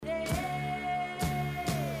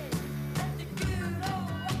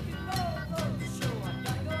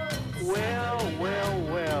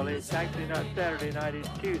not Saturday night, it's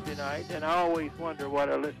Tuesday night, and I always wonder what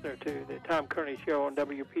a listener to the Tom Kearney Show on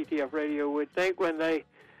WPTF Radio would think when they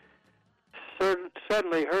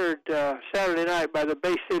suddenly heard Saturday Night by the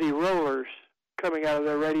Bay City Rollers coming out of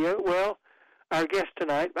their radio. Well, our guest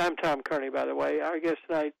tonight, I'm Tom Kearney, by the way, our guest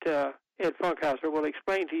tonight, Ed Funkhauser, will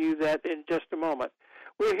explain to you that in just a moment.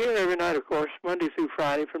 We're here every night, of course, Monday through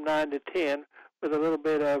Friday from 9 to 10 with a little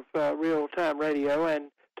bit of real-time radio,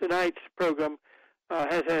 and tonight's program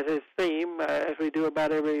has as its theme, as we do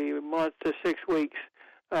about every month to 6 weeks,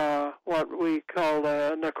 what we call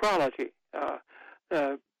necrology.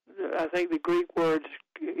 I think the Greek words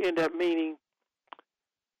end up meaning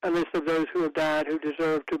a list of those who have died who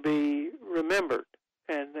deserve to be remembered.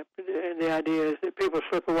 And the idea is that people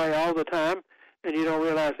slip away all the time, and you don't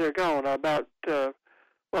realize they're gone. A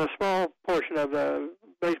small portion of the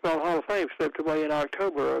Baseball Hall of Fame slipped away in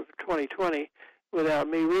October of 2020 without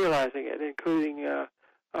me realizing it, including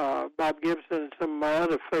Bob Gibson and some of my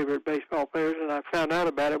other favorite baseball players, and I found out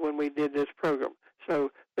about it when we did this program.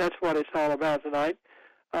 So that's what it's all about tonight,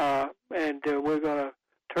 and we're going to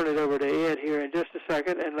turn it over to Ed here in just a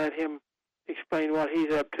second and let him explain what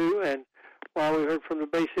he's up to, and while we heard from the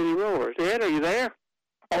Bay City Rollers. Ed, are you there?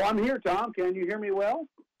 Oh, I'm here, Tom. Can you hear me well?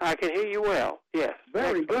 I can hear you well, yes.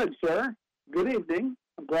 Very good, sir. Good evening.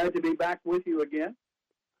 I'm glad to be back with you again.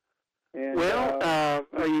 And,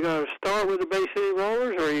 are you going to start with the Bay City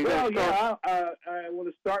Rollers, or are you going to start? I want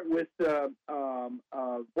to start with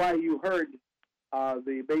why you heard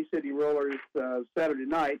the Bay City Rollers Saturday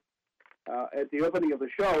night at the opening of the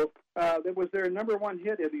show. That was their number one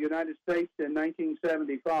hit in the United States in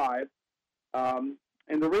 1975.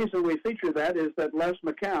 And the reason we feature that is that Les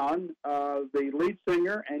McCown, the lead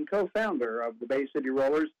singer and co-founder of the Bay City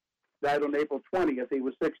Rollers, died on April 20th. He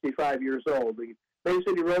was 65 years old. The Bay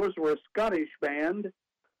City Rollers were a Scottish band,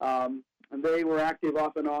 and they were active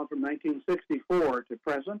off and on from 1964 to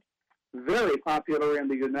present. Very popular in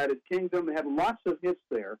the United Kingdom. They had lots of hits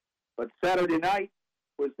there, but Saturday Night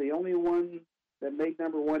was the only one that made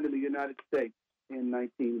number one in the United States in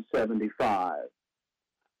 1975.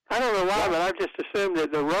 I don't know why, but I've just assumed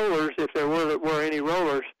that the Rollers, if there were any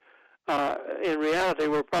Rollers, in reality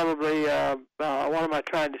were probably, what am I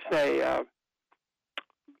trying to say,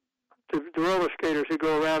 the roller skaters who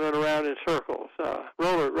go around and around in circles.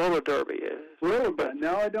 Roller derby is. No,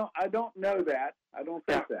 I don't know that. I don't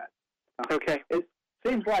think that. Okay. It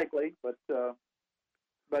seems likely, but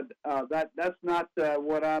that's not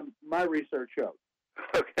what my research shows.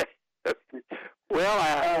 Okay.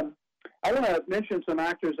 Well, I want to mention some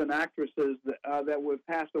actors and actresses that would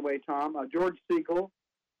pass away, Tom. George Segal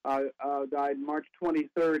died March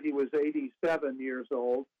 23rd. He was 87 years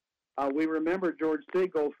old. We remember George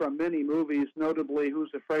Segal from many movies, notably Who's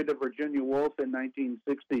Afraid of Virginia Woolf in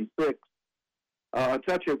 1966, A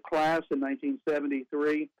Touch of Class in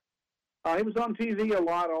 1973. He was on TV a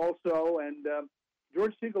lot also, and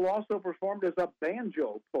George Segal also performed as a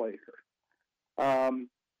banjo player.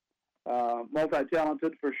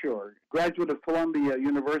 Multi-talented for sure. Graduate of Columbia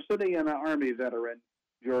University and an Army veteran,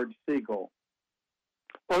 George Segal.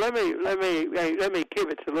 Well, let me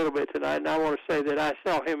kibitz a little bit tonight, and I want to say that I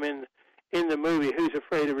saw him in the movie Who's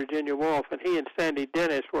Afraid of Virginia Woolf, and he and Sandy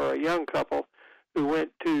Dennis were a young couple who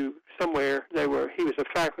went to somewhere. He was a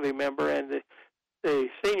faculty member, and the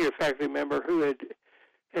senior faculty member who had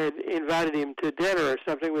invited him to dinner or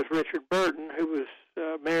something was Richard Burton, who was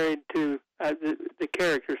married to the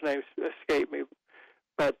character's name escaped me,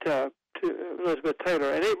 but to Elizabeth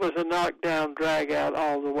Taylor, and it was a knockdown, drag out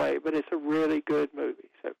all the way. But it's a really good movie.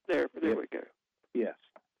 So there we go. Yes,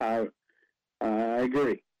 I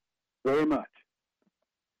agree very much.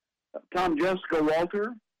 Tom Jessica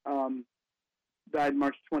Walter died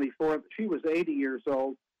March 24th. She was 80 years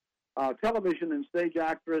old. Television and stage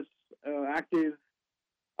actress, active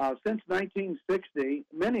since 1960.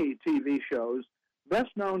 Many TV shows.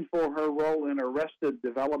 Best known for her role in Arrested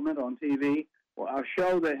Development on TV, a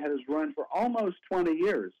show that has run for almost 20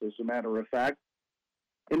 years, as a matter of fact.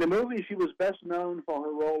 In the movie, she was best known for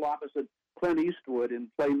her role opposite Clint Eastwood in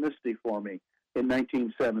Play Misty for Me in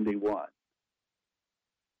 1971.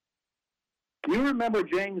 Do you remember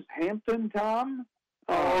James Hampton, Tom?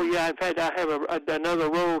 Oh, yeah. In fact, I have another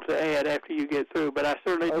role to add after you get through, but I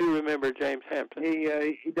certainly do remember James Hampton.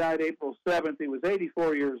 He died April 7th. He was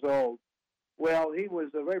 84 years old. Well, he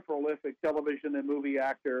was a very prolific television and movie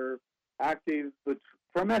actor, active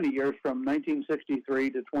for many years, from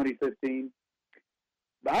 1963 to 2015.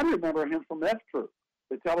 But I remember him from F Troop,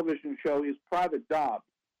 the television show, his Private Dobbs.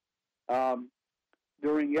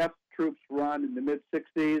 During F Troop's run in the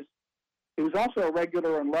mid-'60s, he was also a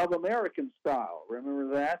regular in Love American Style.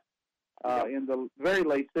 Remember that? in the very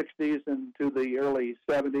late 60s into the early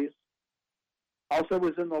 70s. Also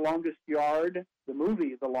was in The Longest Yard, the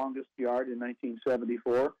movie The Longest Yard in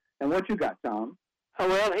 1974. And what you got, Tom?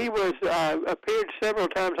 Well, he was appeared several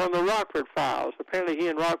times on the Rockford Files. Apparently he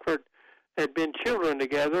and Rockford had been children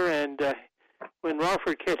together, and when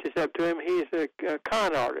Rockford catches up to him, he's a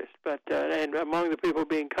con artist. But and among the people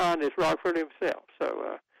being conned is Rockford himself.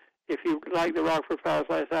 So if you like the Rockford Files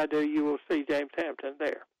as I do, you will see James Hampton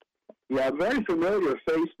there. Yeah, a very familiar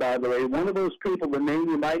face, by the way. One of those people, the name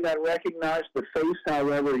you might not recognize, the face,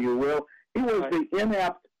 however, you will. He was the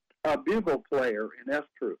inept bugle player in F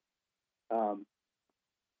Troop.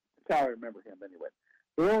 That's how I remember him, anyway.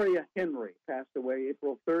 Gloria Henry passed away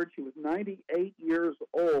April 3rd. She was 98 years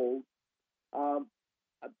old.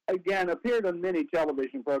 Again, appeared on many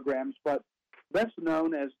television programs, but best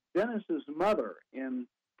known as Dennis's mother on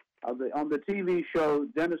the TV show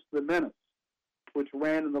Dennis the Menace, which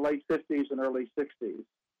ran in the late 50s and early 60s.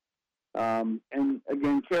 And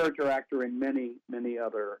again, character actor in many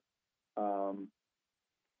other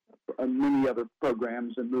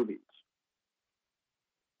programs and movies.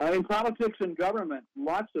 In politics and government,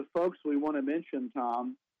 lots of folks we want to mention,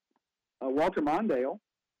 Tom. Walter Mondale,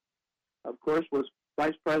 of course, was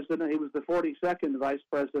vice president. He was the 42nd vice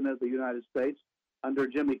president of the United States under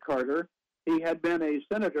Jimmy Carter. He had been a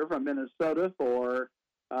senator from Minnesota for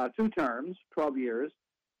 2 terms, 12 years.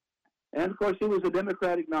 And, of course, he was a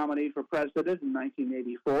Democratic nominee for president in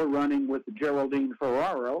 1984, running with Geraldine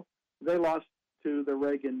Ferraro. They lost to the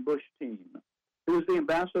Reagan-Bush team. He was the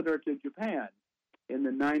ambassador to Japan in the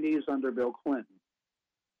 90s under Bill Clinton.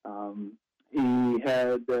 He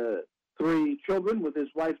had 3 children with his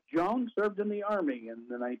wife Joan, served in the Army in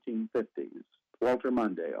the 1950s, Walter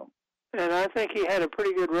Mondale. And I think he had a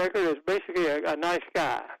pretty good record as basically a nice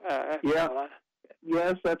guy.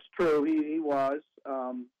 Yes, that's true. He was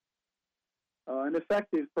an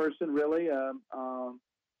effective person, really.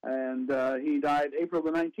 And he died April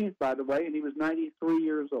the 19th, by the way, and he was 93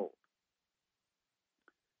 years old.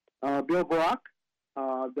 Bill Brock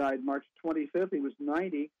died March 25th. He was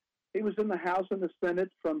 90. He was in the House and the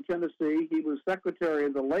Senate from Tennessee. He was Secretary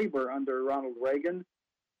of the Labor under Ronald Reagan,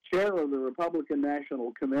 chair of the Republican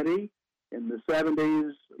National Committee in the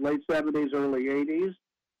 70s, late 70s, early 80s.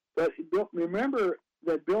 But remember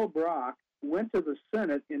that Bill Brock went to the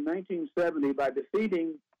Senate in 1970 by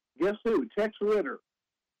defeating, guess who? Tex Ritter.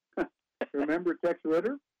 Remember Tex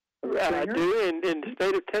Ritter? I do, in the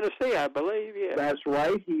state of Tennessee, I believe, yeah. That's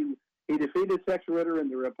right. He defeated Tex Ritter in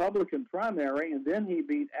the Republican primary, and then he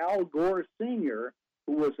beat Al Gore Sr.,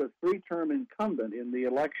 who was a 3-term incumbent in the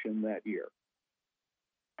election that year.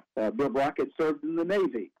 Bill Brock had served in the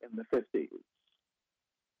Navy in the 50s.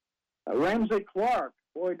 Ramsey Clark.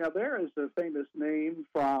 Boy, now there is a famous name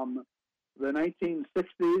from the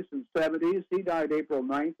 1960s and 70s. He died April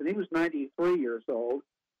 9th, and he was 93 years old.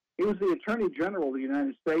 He was the Attorney General of the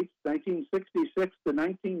United States, 1966 to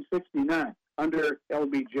 1969, under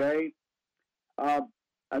LBJ.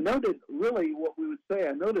 A noted, really what we would say,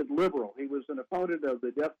 a noted liberal. He was an opponent of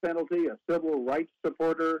the death penalty, a civil rights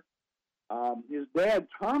supporter. His dad,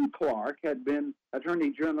 Tom Clark, had been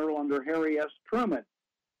Attorney General under Harry S. Truman.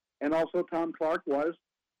 And also Tom Clark was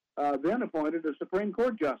then appointed a Supreme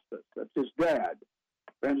Court Justice. That's his dad.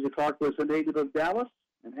 Ramsey Clark was a native of Dallas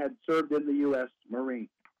and had served in the U.S. Marine.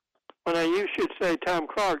 Well, now you should say Tom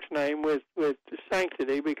Clark's name with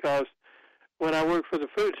sanctity, because when I worked for the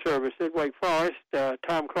food service at Wake Forest,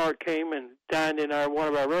 Tom Clark came and dined in one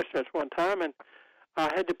of our restaurants one time, and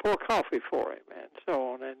I had to pour coffee for him and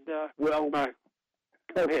so on. And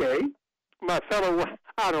my fellow,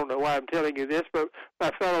 I don't know why I'm telling you this, but my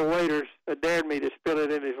fellow waiters dared me to spill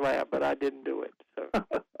it in his lap, but I didn't do it. So.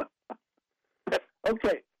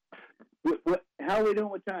 Okay. How are we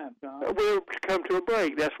doing with time, Tom? We'll come to a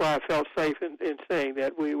break. That's why I felt safe in saying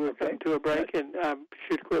that. We will come to a break, and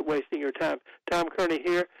should quit wasting your time. Tom Kearney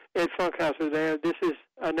here, Ed Funkhauser there. This is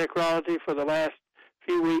a necrology for the last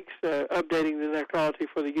few weeks, updating the necrology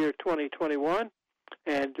for the year 2021,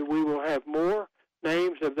 and we will have more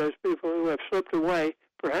names of those people who have slipped away,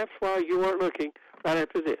 perhaps while you weren't looking, right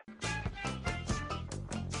after this.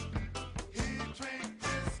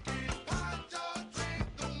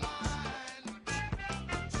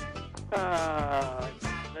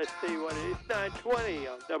 Let's see what it is. 9:20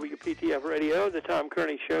 on WPTF Radio, the Tom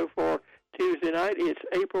Kearney Show for Tuesday night. It's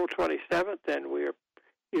April 27th, and we're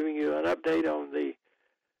giving you an update on the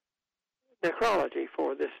necrology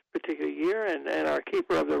for this particular year, and our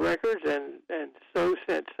keeper of the records, and so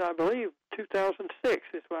since, I believe, 2006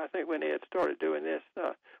 is when I think when Ed started doing this,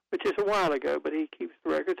 which is a while ago, but he keeps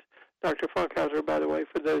the records. Dr. Funkhauser, by the way,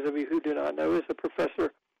 for those of you who do not know, is a professor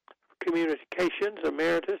of Communications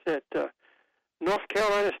Emeritus at North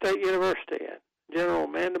Carolina State University, and general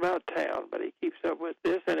man about town, but he keeps up with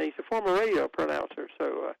this, and he's a former radio pronouncer,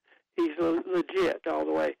 so he's legit all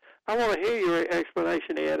the way. I want to hear your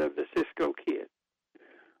explanation, Ed, of the Cisco Kid.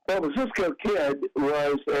 Well, the Cisco Kid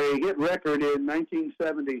was a hit record in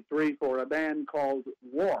 1973 for a band called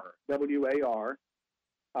WAR, W-A-R,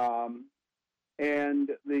 and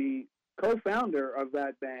the co-founder of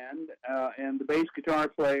that band and the bass guitar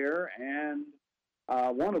player and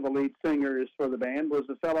one of the lead singers for the band was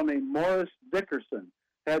a fellow named Morris Dickerson.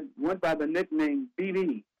 Went by the nickname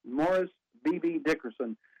BB, Morris B.B.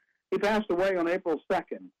 Dickerson. He passed away on April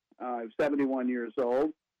 2nd, 71 years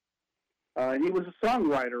old. He was a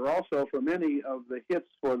songwriter also for many of the hits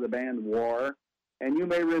for the band WAR. And you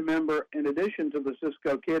may remember, in addition to the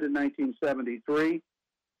Cisco Kid in 1973,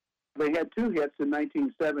 they had two hits in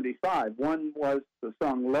 1975. One was the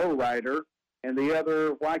song Lowrider, and the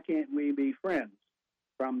other, Why Can't We Be Friends,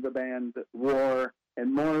 from the band WAR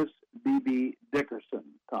and Morris B.B. Dickerson,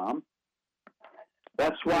 Tom.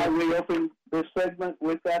 That's why we opened this segment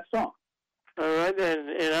with that song. All right, and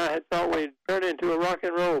I had thought we'd turn into a rock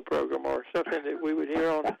and roll program or something that we would hear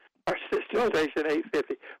on our sister station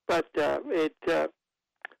 850. But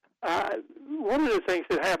one of the things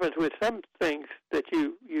that happens with some things that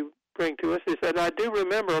you bring to us is that I do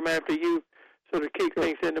remember them after you sort of keep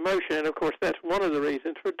things into motion. And, of course, that's one of the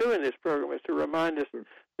reasons for doing this program, is to remind us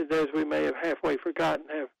that those we may have halfway forgotten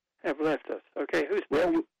have left us. Okay, who's next?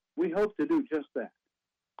 Well, we hope to do just that.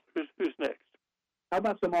 Who's next? How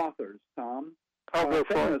about some authors, Tom? I'll go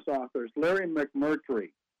for famous authors. Larry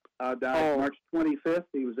McMurtry died March 25th.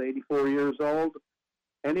 He was 84 years old.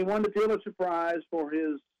 And he won the Pulitzer Prize for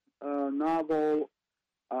his novel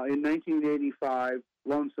in 1985,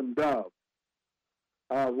 Lonesome Dove,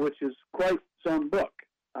 which is quite some book.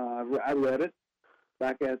 I read it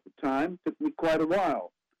back at the time. Took me quite a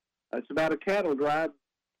while. It's about a cattle drive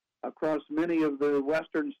across many of the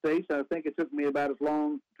western states. I think it took me about as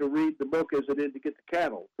long to read the book as it did to get the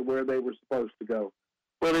cattle to where they were supposed to go.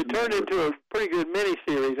 Well, it turned into a pretty good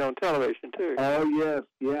miniseries on television, too. Oh, yes.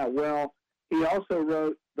 Yeah, well, he also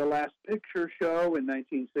wrote The Last Picture Show in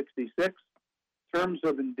 1966, Terms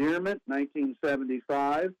of Endearment,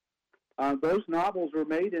 1975. Those novels were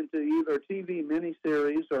made into either TV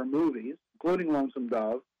miniseries or movies, including Lonesome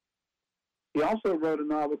Dove. He also wrote a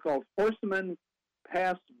novel called Horseman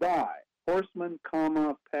Passed By, Horseman,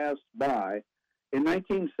 Passed By, in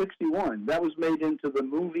 1961. That was made into the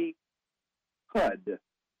movie HUD.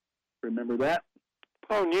 Remember that?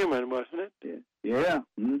 Paul Newman, wasn't it? Yeah.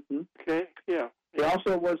 Mm-hmm. Okay, yeah. He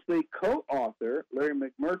also was the co-author, Larry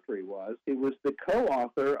McMurtry was, he was the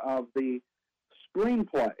co-author of the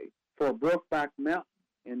screenplay for Brokeback Mountain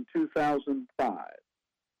in 2005.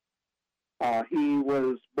 He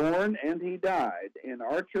was born and he died in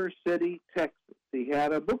Archer City, Texas. He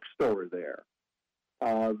had a bookstore there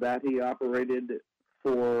that he operated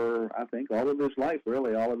for, I think, all of his life,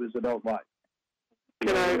 really, all of his adult life.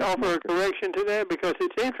 Can I offer a correction to that? Because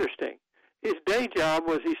it's interesting. His day job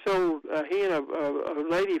was he sold, he and a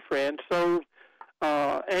lady friend sold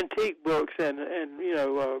antique books and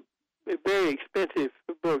very expensive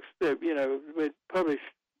books that, were published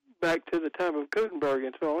back to the time of Gutenberg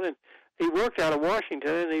and so on. And he worked out of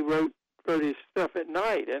Washington, and he wrote his stuff at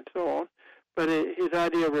night and so on. But his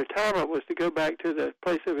idea of retirement was to go back to the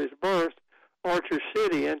place of his birth, Archer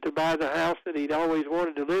City, and to buy the house that he'd always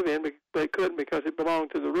wanted to live in, but couldn't because it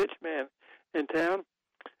belonged to the rich man in town.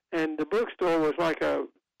 And the bookstore was like a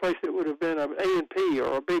place that would have been an A&P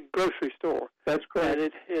or a big grocery store. That's correct.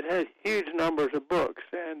 And it had huge numbers of books.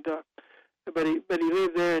 And but he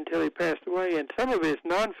lived there until he passed away. And some of his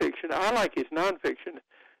nonfiction, I like his nonfiction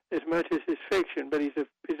as much as his fiction. But he's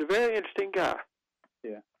a very interesting guy.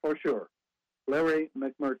 Yeah, for sure. Larry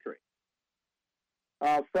McMurtry.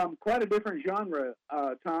 From quite a different genre,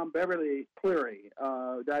 Tom, Beverly Cleary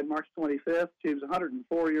died March 25th. She was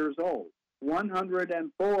 104 years old.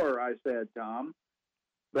 104, I said, Tom.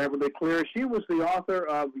 Beverly Cleary. She was the author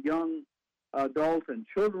of young adult and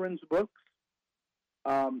children's books,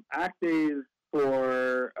 active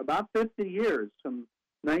for about 50 years, from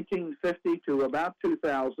 1950 to about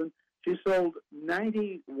 2000. She sold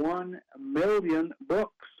 91 million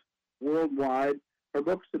books worldwide. Her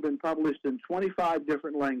books have been published in 25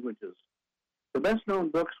 different languages. The best-known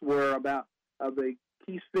books were about the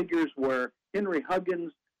key figures were Henry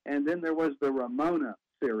Huggins, and then there was the Ramona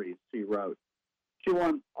series she wrote. She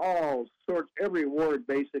won all sorts, every award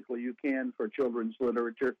basically you can for children's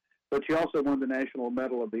literature, but she also won the National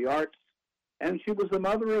Medal of the Arts, and she was the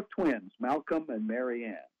mother of twins, Malcolm and Mary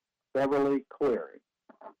Ann. Beverly Cleary.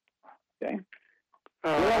 Okay.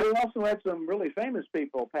 Well, we also had some really famous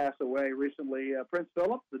people pass away recently. Prince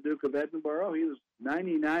Philip, the Duke of Edinburgh, he was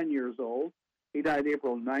 99 years old. He died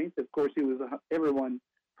April 9th. Of course, he was everyone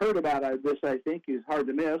heard about this, I think. He's hard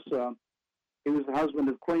to miss. He was the husband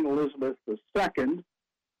of Queen Elizabeth II,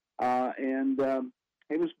 and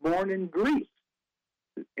he was born in Greece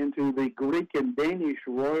into the Greek and Danish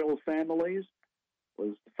royal families.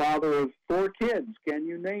 Was the father of 4 kids. Can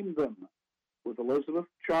you name them? With Elizabeth,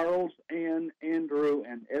 Charles, Anne, Andrew,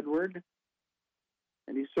 and Edward.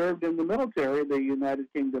 And he served in the military, the United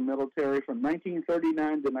Kingdom military, from 1939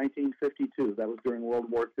 to 1952. That was during World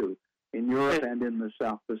War II, in Europe and in the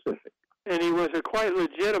South Pacific. And he was a quite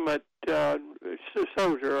legitimate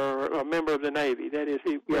soldier or a member of the Navy. That is,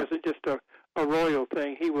 he wasn't just a royal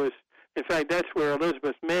thing. He was, in fact, that's where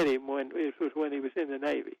Elizabeth met him when he was in the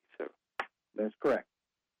Navy. So that's correct.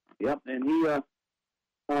 Yep, and he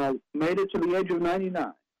made it to the age of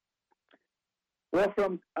 99. Well,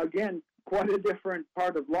 from, again, quite a different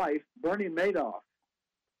part of life, Bernie Madoff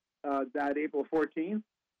died April 14th.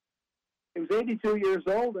 He was 82 years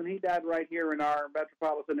old, and he died right here in our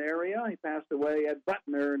metropolitan area. He passed away at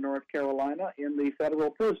Butner, North Carolina, in the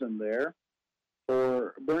federal prison there.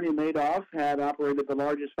 For Bernie Madoff had operated the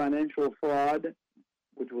largest financial fraud,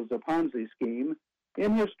 which was a Ponzi scheme,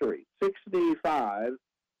 in history. $65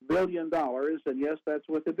 billion, and yes, that's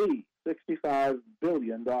with a B, $65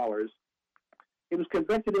 billion. He was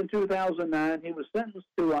convicted in 2009. He was sentenced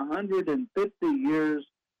to 150 years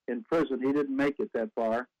in prison. He didn't make it that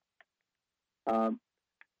far.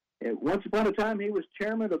 Once upon a time, he was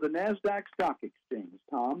chairman of the NASDAQ Stock Exchange,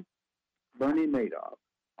 Tom, Bernie Madoff.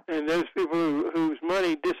 And those people whose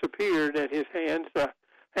money disappeared at his hands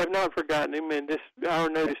have not forgotten him, and our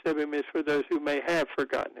notice of him is for those who may have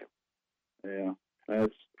forgotten him. Yeah,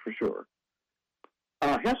 that's for sure.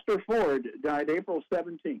 Hester Ford died April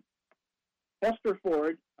 17th. Hester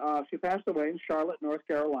Ford, she passed away in Charlotte, North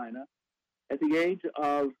Carolina, at the age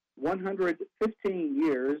of 115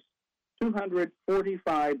 years,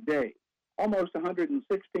 245 days, almost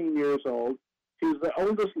 116 years old. She was the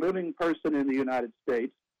oldest living person in the United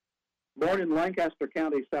States, born in Lancaster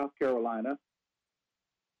County, South Carolina,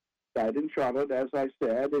 died in Charlotte, as I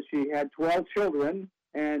said. She had 12 children,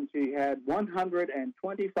 and she had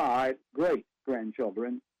 125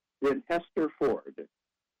 great-grandchildren, did Hester Ford.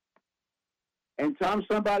 And, Tom,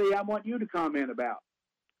 somebody I want you to comment about.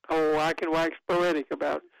 Oh, I can wax poetic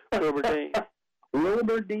about Wilbur Dean.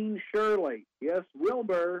 Wilbur Dean Shirley. Yes,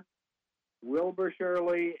 Wilbur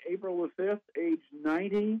Shirley, April the 5th, age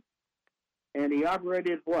 90. And he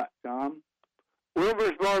operated what, Tom?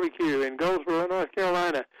 Wilbur's Barbecue in Goldsboro, North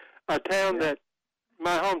Carolina, a town that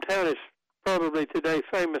my hometown is probably today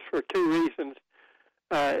famous for 2 reasons.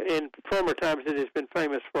 In former times, it has been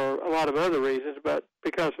famous for a lot of other reasons, but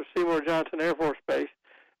because of Seymour Johnson Air Force Base,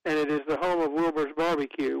 and it is the home of Wilbur's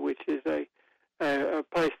Barbecue, which is a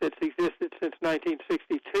place that's existed since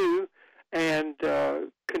 1962 and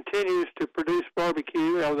continues to produce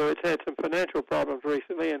barbecue, although it's had some financial problems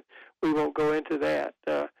recently, and we won't go into that.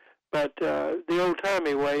 But the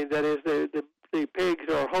old-timey way, that is, the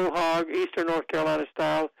pigs are whole hog, Eastern North Carolina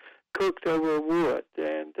style, cooked over wood.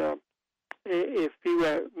 And if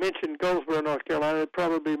you mentioned Goldsboro, North Carolina,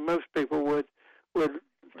 probably most people would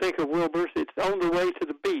think of Wilbur's. It's on the way to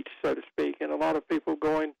the beach, so to speak, and a lot of people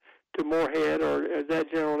going to Moorhead or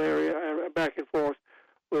that general area back and forth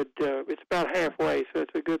would. It's about halfway, so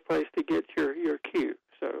it's a good place to get your cue.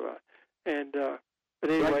 So but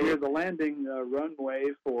anyway, right near the landing runway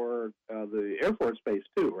for the Air Force Base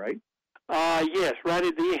too, right? Yes, right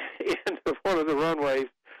at the end of one of the runways.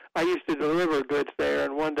 I used to deliver goods there,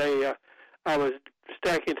 and one day I was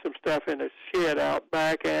stacking some stuff in a shed out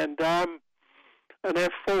back, and an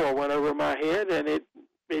F-4 went over my head, and it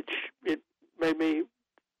made me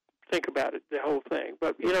think about it, the whole thing.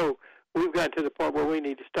 But, you know, we've gotten to the point where we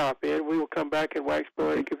need to stop in. We will come back and wax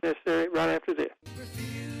poetic if necessary right after this.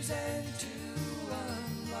 Refusing to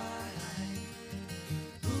unwind.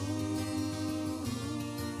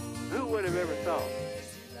 Who would have ever thought?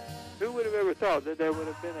 Who would have ever thought that there would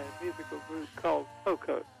have been a musical group called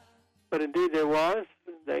Poco? But indeed there was.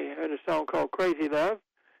 They had a song called Crazy Love,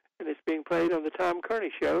 and it's being played on the Tom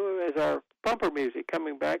Kearney Show as our bumper music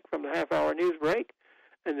coming back from the half-hour news break.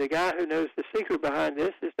 And the guy who knows the secret behind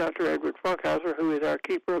this is Dr. Edward Funkhauser, who is our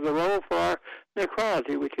keeper of the roll for our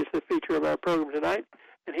necrology, which is the feature of our program tonight.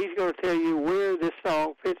 And he's going to tell you where this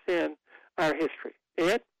song fits in our history.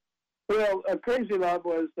 Ed? Well, Crazy Love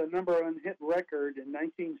was the #1 hit record in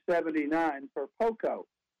 1979 for Poco,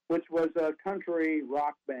 which was a country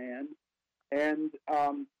rock band. And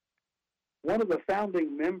one of the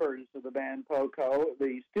founding members of the band Poco,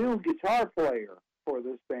 the steel guitar player, for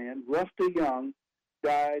this band, Rusty Young,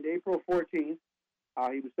 died April 14th.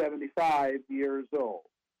 He was 75 years old.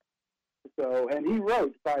 So, and he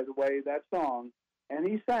wrote, by the way, that song, and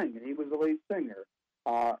he sang it. He was the lead singer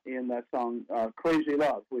in that song, Crazy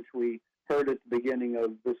Love, which we heard at the beginning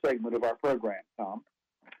of the segment of our program, Tom.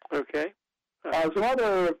 Okay. Some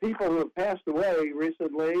other people who have passed away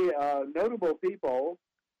recently, notable people,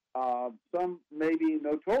 some maybe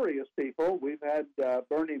notorious people. We've had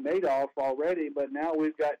Bernie Madoff already, but now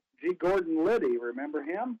we've got G. Gordon Liddy. Remember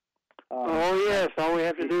him? Oh, yes. All we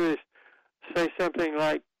have to do is say something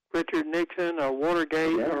like Richard Nixon or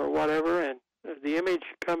Watergate or whatever, and the image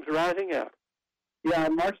comes rising up. Yeah,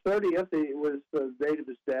 on March 30th, it was the date of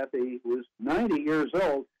his death. He was 90 years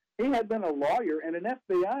old. He had been a lawyer and an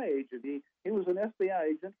FBI agent. He was an FBI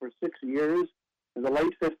agent for 6 years in the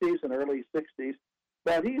late 50s and early 60s.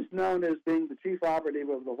 But he's known as being the chief operative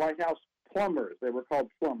of the White House plumbers. They were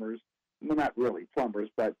called plumbers. Well, not really plumbers,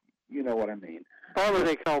 but you know what I mean. Why were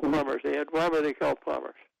they called plumbers, Ed? Why were they called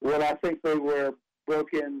plumbers? Well, I think they were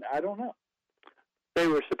broken. I don't know. They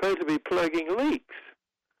were supposed to be plugging leaks.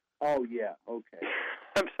 Oh, yeah. Okay.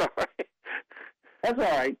 I'm sorry. That's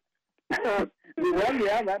all right. Well,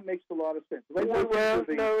 yeah, that makes a lot of sense. We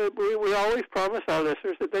always promise our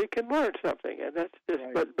listeners that they can learn something, and that's just.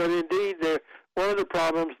 Right. But indeed, one of the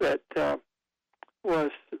problems that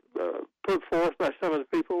was put forth by some of the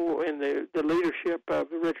people in the leadership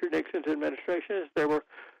of Richard Nixon's administration is there were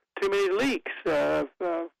too many leaks of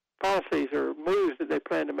policies or moves that they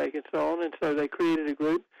planned to make and so on, and so they created a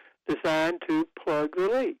group designed to plug the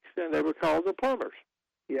leaks, and they were called the plumbers.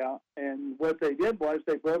 Yeah, and what they did was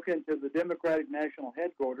they broke into the Democratic National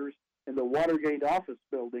Headquarters in the Watergate office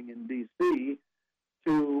building in D.C.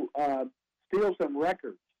 to steal some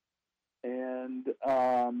records and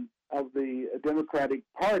of the Democratic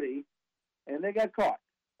Party, and they got caught.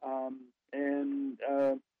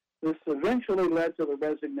 This eventually led to the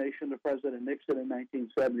resignation of President Nixon in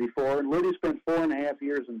 1974, and Liddy spent 4.5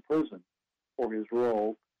 years in prison for his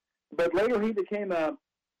role. But later he became the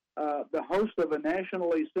host of a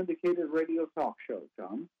nationally syndicated radio talk show,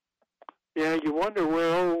 Tom. Yeah, you wonder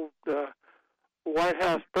where old White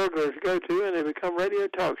House burglars go to, and they become radio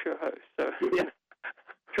talk show hosts. So, yeah.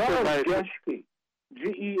 Charles Geschke,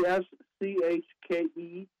 G-E-S-C-H-K-E,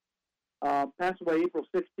 passed away April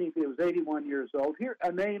 16th. He was 81 years old. Here,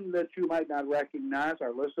 a name that you might not recognize,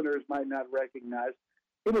 our listeners might not recognize.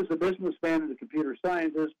 He was a businessman and a computer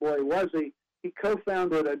scientist. Boy, was he. He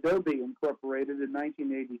co-founded Adobe Incorporated in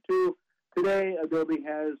 1982. Today, Adobe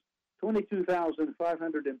has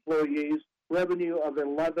 22,500 employees, revenue of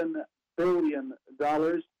 $11 billion.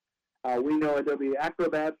 We know Adobe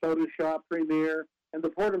Acrobat, Photoshop, Premiere, and the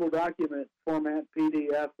portable document format,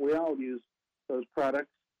 PDF. We all use those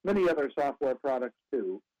products. Many other software products,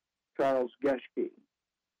 too. Charles Geschke.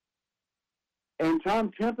 And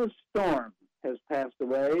Tom, Tempest Storm has passed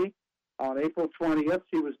away on April 20th.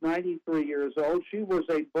 She was 93 years old. She was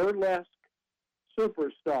a burlesque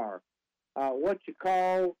superstar, what you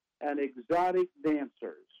call an exotic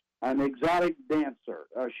dancer.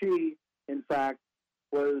 She, in fact,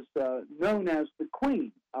 was known as the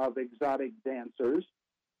queen of exotic dancers.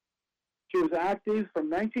 She was active from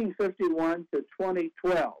 1951 to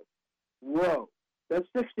 2012. Whoa, that's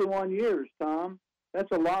 61 years, Tom.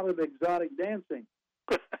 That's a lot of exotic dancing.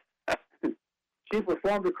 She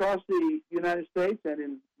performed across the United States and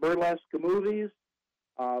in burlesque movies.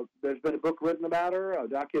 There's been a book written about her, a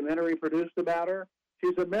documentary produced about her.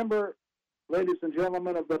 She's a member, ladies and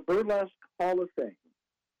gentlemen, of the Burlesque Hall of Fame.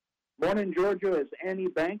 Born in Georgia as Annie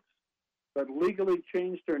Banks, but legally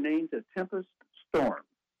changed her name to Tempest Storm.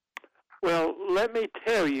 Well, let me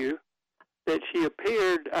tell you that she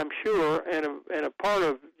appeared, I'm sure, in a part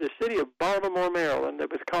of the city of Baltimore, Maryland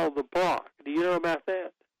that was called The Block. Do you know about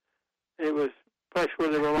that? It was a place where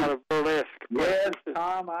there were a lot of burlesque. Yes,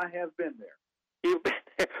 Tom, I have been there. You've been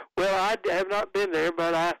there? Well, I have not been there,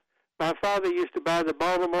 but my father used to buy the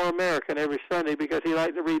Baltimore American every Sunday because he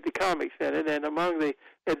liked to read the comics in it, and among the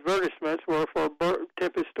advertisements were for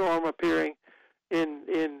Tempest Storm appearing in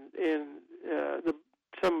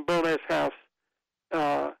some burlesque house.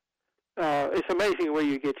 It's amazing where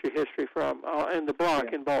you get your history from, in the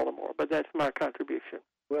Block in Baltimore, but that's my contribution.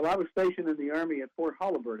 Well, I was stationed in the Army at Fort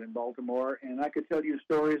Holabird in Baltimore, and I could tell you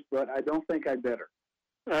stories, but I don't think I'd better.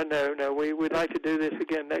 No, we'd like to do this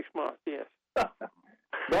again next month, yes.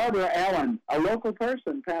 Barbara Allen, a local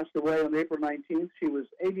person, passed away on April 19th. She was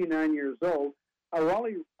 89 years old, a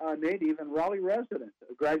Raleigh native and Raleigh resident,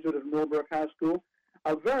 a graduate of Millbrook High School,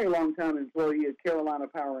 a very long-time employee at Carolina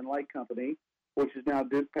Power and Light Company, which is now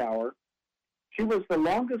Duke Power. She was the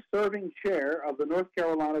longest-serving chair of the North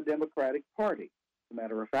Carolina Democratic Party. as a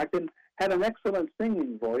matter of fact, and had an excellent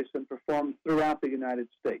singing voice and performed throughout the United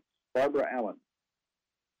States. Barbara Allen.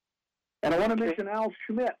 And I want to mention Al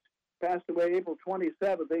Schmidt, passed away April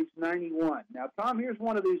 27th, age 91. Now, Tom, here's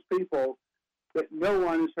one of these people that no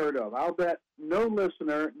one has heard of. I'll bet no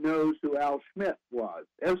listener knows who Al Schmidt was,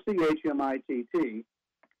 Schmitt.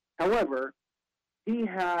 However,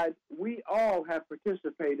 we all have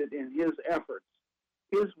participated in his efforts.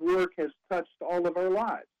 His work has touched all of our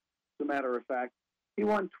lives, as a matter of fact. He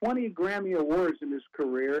won 20 Grammy Awards in his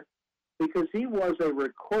career because he was a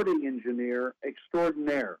recording engineer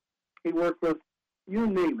extraordinaire. He worked with, you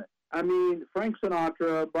name it. I mean, Frank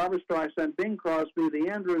Sinatra, Barbra Streisand, Bing Crosby, the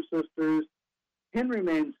Andrews Sisters, Henry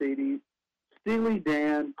Mancini, Steely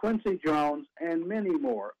Dan, Quincy Jones, and many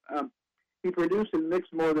more. He produced and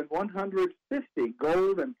mixed more than 150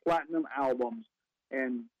 gold and platinum albums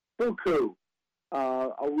and beaucoup,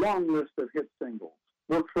 a long list of hit singles.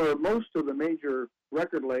 Worked for most of the major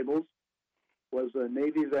record labels, was a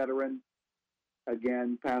Navy veteran,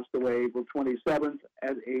 again, passed away April 27th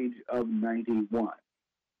at age of 91.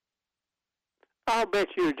 I'll bet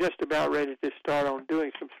you're just about ready to start on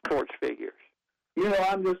doing some sports figures. You know,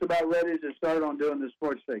 I'm just about ready to start on doing the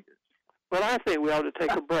sports figures. Well, I think we ought to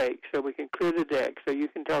take a break so we can clear the deck, so you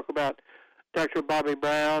can talk about Dr. Bobby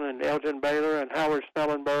Brown and Elgin Baylor and Howard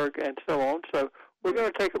Snellenberg and so on. So we're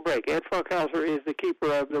going to take a break. Ed Funkhauser is the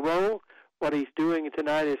keeper of the roll. What he's doing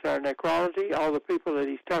tonight is our necrology. All the people that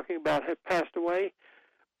he's talking about have passed away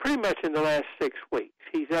pretty much in the last 6 weeks.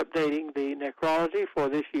 He's updating the necrology for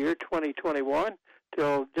this year, 2021,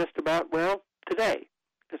 till just about, well, today,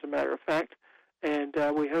 as a matter of fact. And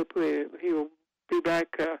we hope he will be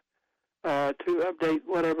back to update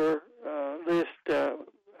whatever list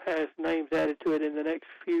has names added to it in the next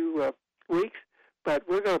few weeks. But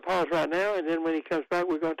we're going to pause right now, and then when he comes back,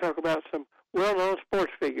 we're going to talk about some well-known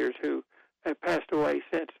sports figures who have passed away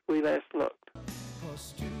since we last looked.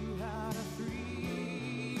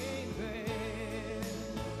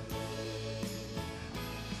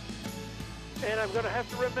 And I'm going to have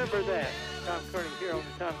to remember that. Tom Kearney here on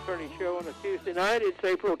the Tom Kearney Show on a Tuesday night. It's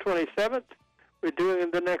April 27th. We're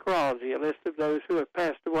doing the necrology, a list of those who have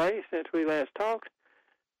passed away since we last talked,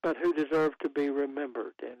 but who deserve to be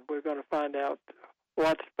remembered. And we're going to find out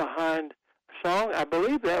what's behind the song. I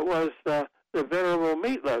believe that was the venerable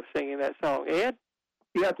Meatloaf singing that song. Ed?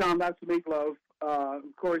 Yeah, Tom, that's Meatloaf.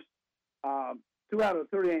 Of course, 2 Out of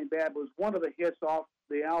 30 Ain't Bad was one of the hits off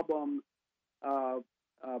the album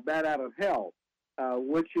Bat Out of Hell,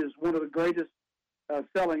 which is one of the greatest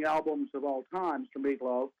selling albums of all times for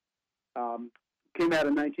Meatloaf. Came out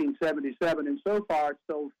in 1977, and so far it's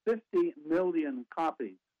sold 50 million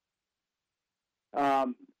copies.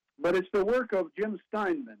 But it's the work of Jim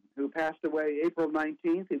Steinman, who passed away April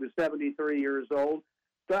 19th. He was 73 years old.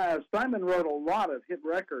 Steinman wrote a lot of hit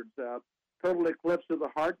records. Total Eclipse of the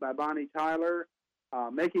Heart by Bonnie Tyler,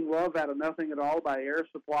 Making Love Out of Nothing at All by Air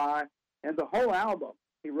Supply, and the whole album.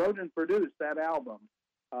 He wrote and produced that album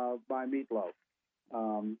by Meatloaf.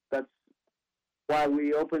 That's why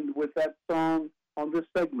we opened with that song on this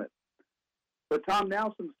segment. But Tom,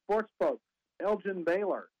 now some sports folks. Elgin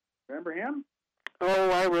Baylor. Remember him?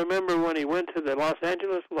 Oh, I remember when he went to the Los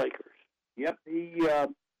Angeles Lakers. Yep. He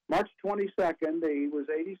March 22nd, he was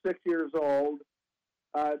 86 years old.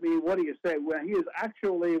 I mean, what do you say? Well, he is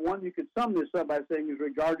actually one, you could sum this up by saying he's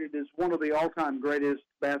regarded as one of the all-time greatest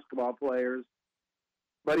basketball players.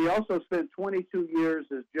 But he also spent 22 years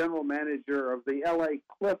as general manager of the L.A.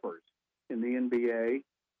 Clippers in the NBA,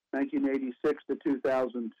 1986 to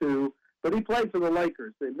 2002. But he played for the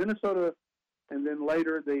Lakers, the Minnesota, and then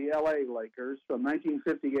later the L.A. Lakers from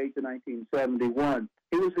 1958 to 1971.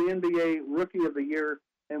 He was the NBA Rookie of the Year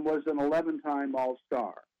and was an 11-time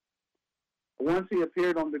All-Star. Once he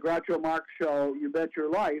appeared on the Groucho Marx show, You Bet Your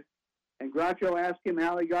Life, and Groucho asked him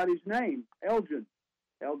how he got his name, Elgin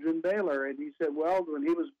Baylor, and he said, well, when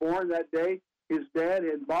he was born that day, his dad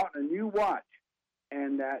had bought a new watch,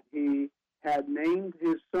 and that he had named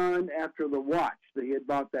his son after the watch that he had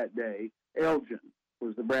bought that day. Elgin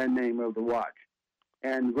was the brand name of the watch.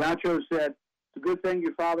 And Groucho said, it's a good thing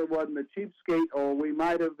your father wasn't a cheapskate, or we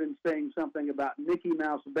might have been saying something about Mickey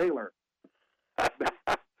Mouse Baylor.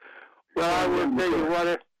 Well, I will tell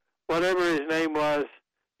you, whatever his name was,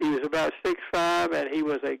 he was about 6'5", and he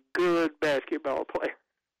was a good basketball player.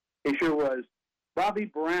 He sure was. Bobby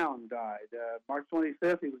Brown died March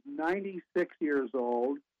 25th. He was 96 years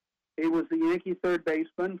old. He was the Yankee third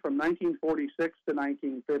baseman from 1946 to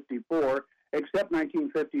 1954, except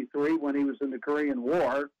 1953 when he was in the Korean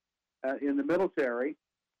War in the military.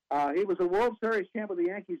 He was a World Series champ of the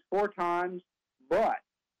Yankees 4 times, but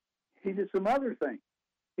he did some other things.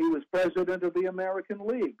 He was president of the American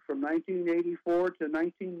League from 1984 to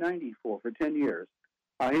 1994 for 10 years.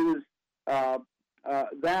 He was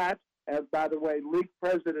by the way, league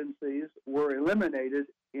presidencies were eliminated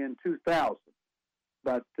in 2000.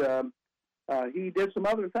 But he did some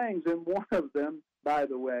other things, and one of them, by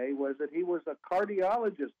the way, was that he was a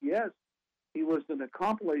cardiologist. Yes, he was an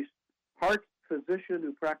accomplished heart physician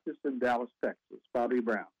who practiced in Dallas, Texas, Bobby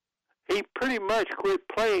Brown. He pretty much quit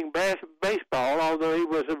playing baseball, although he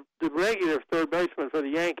was the regular third baseman for the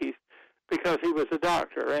Yankees, because he was a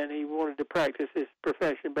doctor and he wanted to practice his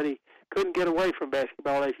profession, but he couldn't get away from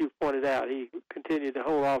basketball, as you pointed out. He continued to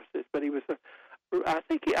hold offices, but he was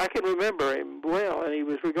I can remember him well, and he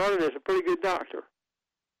was regarded as a pretty good doctor.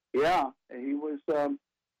 Yeah, he was.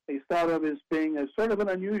 He's thought of as being a sort of an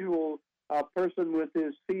unusual person with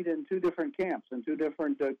his feet in two different camps and two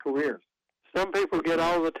different careers. Some people get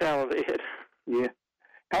all the talented. Yeah.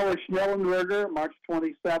 Howard Schnellenberger, March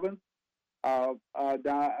 27th, died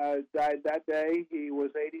that day. He was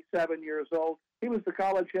 87 years old. He was the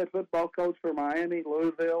college head football coach for Miami,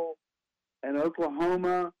 Louisville, and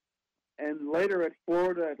Oklahoma, and later at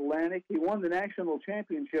Florida Atlantic. He won the national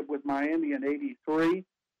championship with Miami in '83.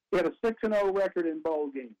 He had a 6-0 record in bowl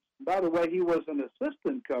games. By the way, he was an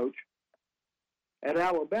assistant coach at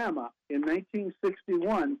Alabama in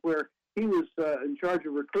 1961, where he was in charge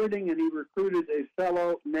of recruiting, and he recruited a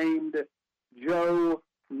fellow named Joe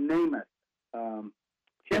Namath.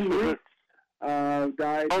 Ken Reitz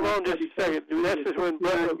died. Hold on just a second. This is when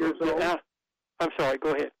I'm sorry,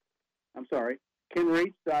 go ahead. I'm sorry. Ken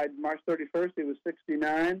Reitz died March 31st. He was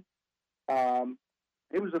 69.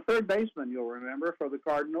 He was a third baseman, you'll remember, for the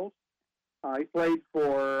Cardinals. He played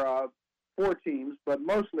for 4 teams, but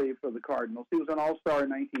mostly for the Cardinals. He was an all-star in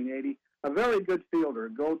 1980. A very good fielder,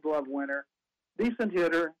 Gold Glove winner, decent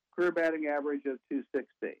hitter, career batting average of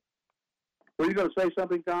 .260. Were you going to say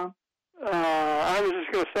something, Tom? I was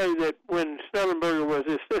just going to say that when Schnellenberger was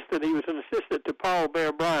assistant, he was an assistant to Paul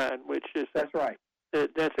Bear Bryant, which is... That's right.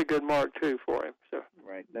 That's a good mark, too, for him. So.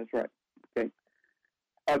 Right, that's right. Okay.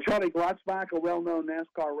 Charlie Glotzbach, a well-known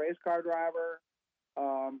NASCAR race car driver.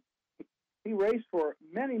 He raced for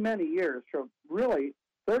many, many years, for really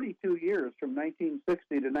 32 years from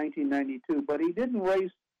 1960 to 1992, but he didn't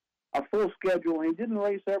race a full schedule, and he didn't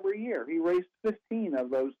race every year. He raced 15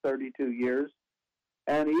 of those 32 years,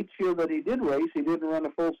 and each year that he did race, he didn't run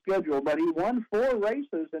a full schedule, but he won 4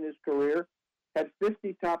 races in his career, had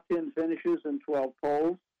 50 top 10 finishes and 12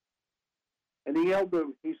 poles, and he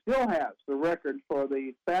still has the record for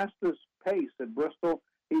the fastest pace at Bristol.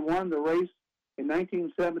 He won the race in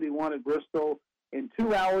 1971 at Bristol in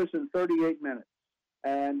 2 hours and 38 minutes.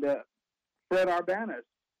 And Fred Arbanis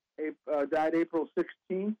died April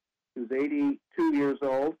 16th. He was 82 years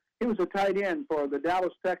old. He was a tight end for the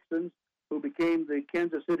Dallas Texans, who became the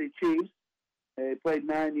Kansas City Chiefs. He played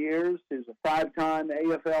 9 years. He was a 5-time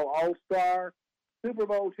AFL All-Star. Super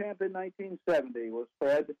Bowl champ in 1970 was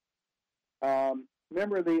Fred.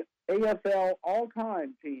 Member of the AFL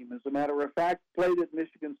all-time team, as a matter of fact, played at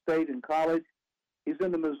Michigan State in college. He's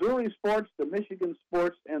in the Missouri Sports, the Michigan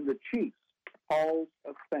Sports, and the Chiefs Halls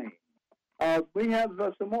of Fame. We have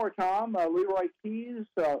some more, Tom. Leroy Keys,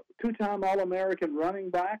 2-time All-American running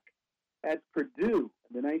back at Purdue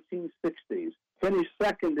in the 1960s. Finished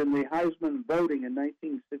second in the Heisman voting in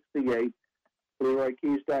 1968. Leroy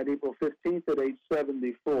Keys died April 15th at age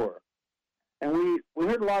 74. And we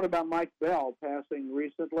heard a lot about Mike Bell passing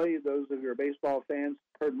recently. Those of your baseball fans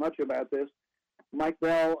heard much about this. Mike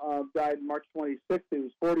Bell died March 26th. He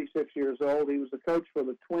was 46 years old. He was a coach for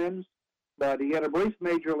the Twins, but he had a brief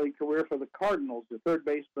major league career for the Cardinals, the third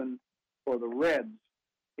baseman for the Reds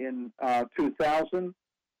in 2000.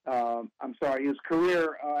 I'm sorry, his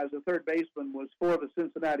career as a third baseman was for the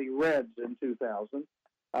Cincinnati Reds in 2000,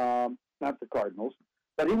 not the Cardinals.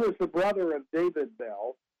 But he was the brother of David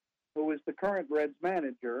Bell, who is the current Reds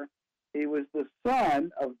manager. He was the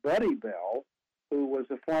son of Buddy Bell, who was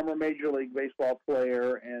a former Major League Baseball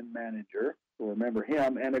player and manager. You'll remember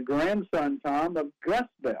him. And a grandson, Tom, of Gus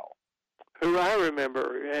Bell. Who I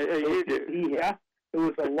remember. You do. Yeah. Who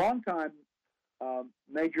was a longtime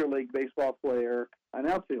Major League Baseball player, an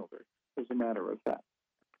outfielder, as a matter of fact.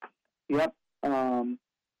 Yep.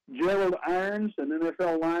 Gerald Irons, an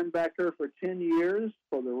NFL linebacker for 10 years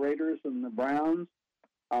for the Raiders and the Browns.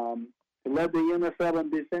 He led the NFL in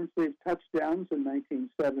defensive touchdowns in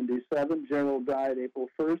 1977. Gerald died April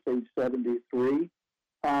 1st, age 73.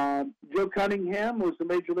 Joe Cunningham was a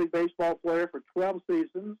Major League Baseball player for 12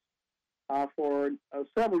 seasons for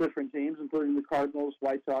several different teams, including the Cardinals,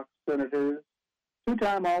 White Sox, Senators.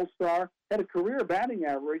 2-time All-Star. Had a career batting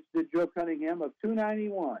average, did Joe Cunningham, of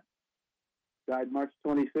 .291. died March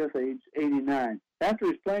 25th, age 89. After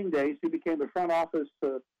his playing days, he became the front office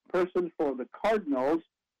person for the Cardinals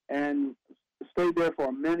and stayed there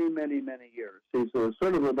for many, many, many years. He's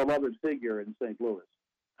sort of a beloved figure in St. Louis.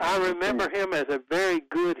 I remember him as a very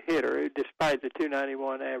good hitter, despite the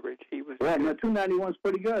 291 average. He was well. The 291 is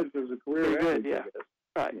pretty good for his career. Pretty good, yeah.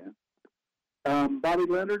 Right. Yeah. Bobby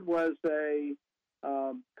Leonard was a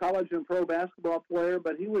college and pro basketball player,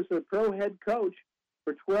 but he was a pro head coach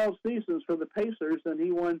for 12 seasons for the Pacers, and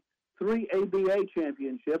he won 3 ABA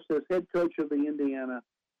championships as head coach of the Indiana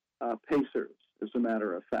Pacers, as a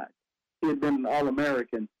matter of fact. He had been an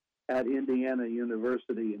All-American at Indiana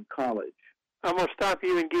University in college. I'm going to stop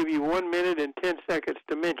you and give you 1 minute and 10 seconds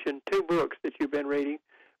to mention 2 books that you've been reading,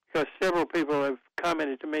 because several people have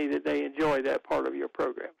commented to me that they enjoy that part of your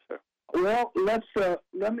program. So, well,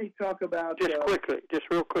 let me talk about just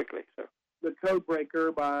real quickly. So, The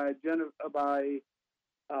Codebreaker by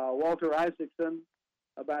Walter Isaacson,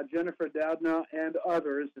 about Jennifer Doudna and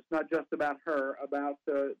others. It's not just about her, about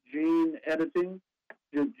gene editing,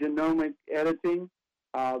 genomic editing.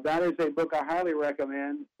 That is a book I highly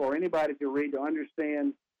recommend for anybody to read to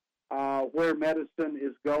understand where medicine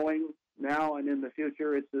is going now and in the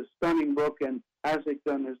future. It's a stunning book, and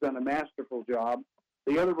Isaacson has done a masterful job.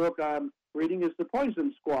 The other book I'm reading is The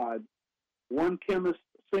Poison Squad, One Chemist's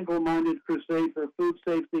Single-Minded Crusade for Food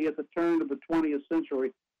Safety at the Turn of the 20th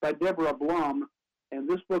Century by Deborah Blum. And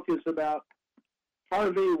this book is about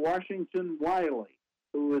Harvey Washington Wiley,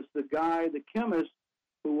 who is the chemist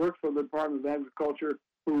who worked for the Department of Agriculture,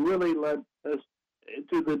 who really led us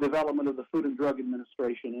to the development of the Food and Drug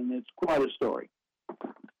Administration, and it's quite a story.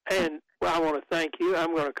 And I want to thank you.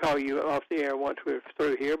 I'm going to call you off the air once we're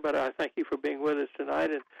through here, but I thank you for being with us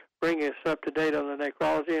tonight and bringing us up to date on the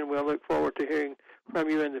necrology, and we'll look forward to hearing from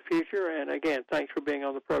you in the future. And again, thanks for being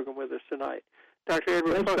on the program with us tonight. Dr.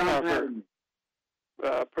 Edward Funkhouser,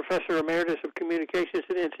 Professor Emeritus of Communications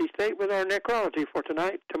at NC State, with our necrology for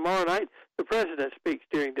tonight. Tomorrow night, the President speaks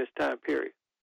during this time period.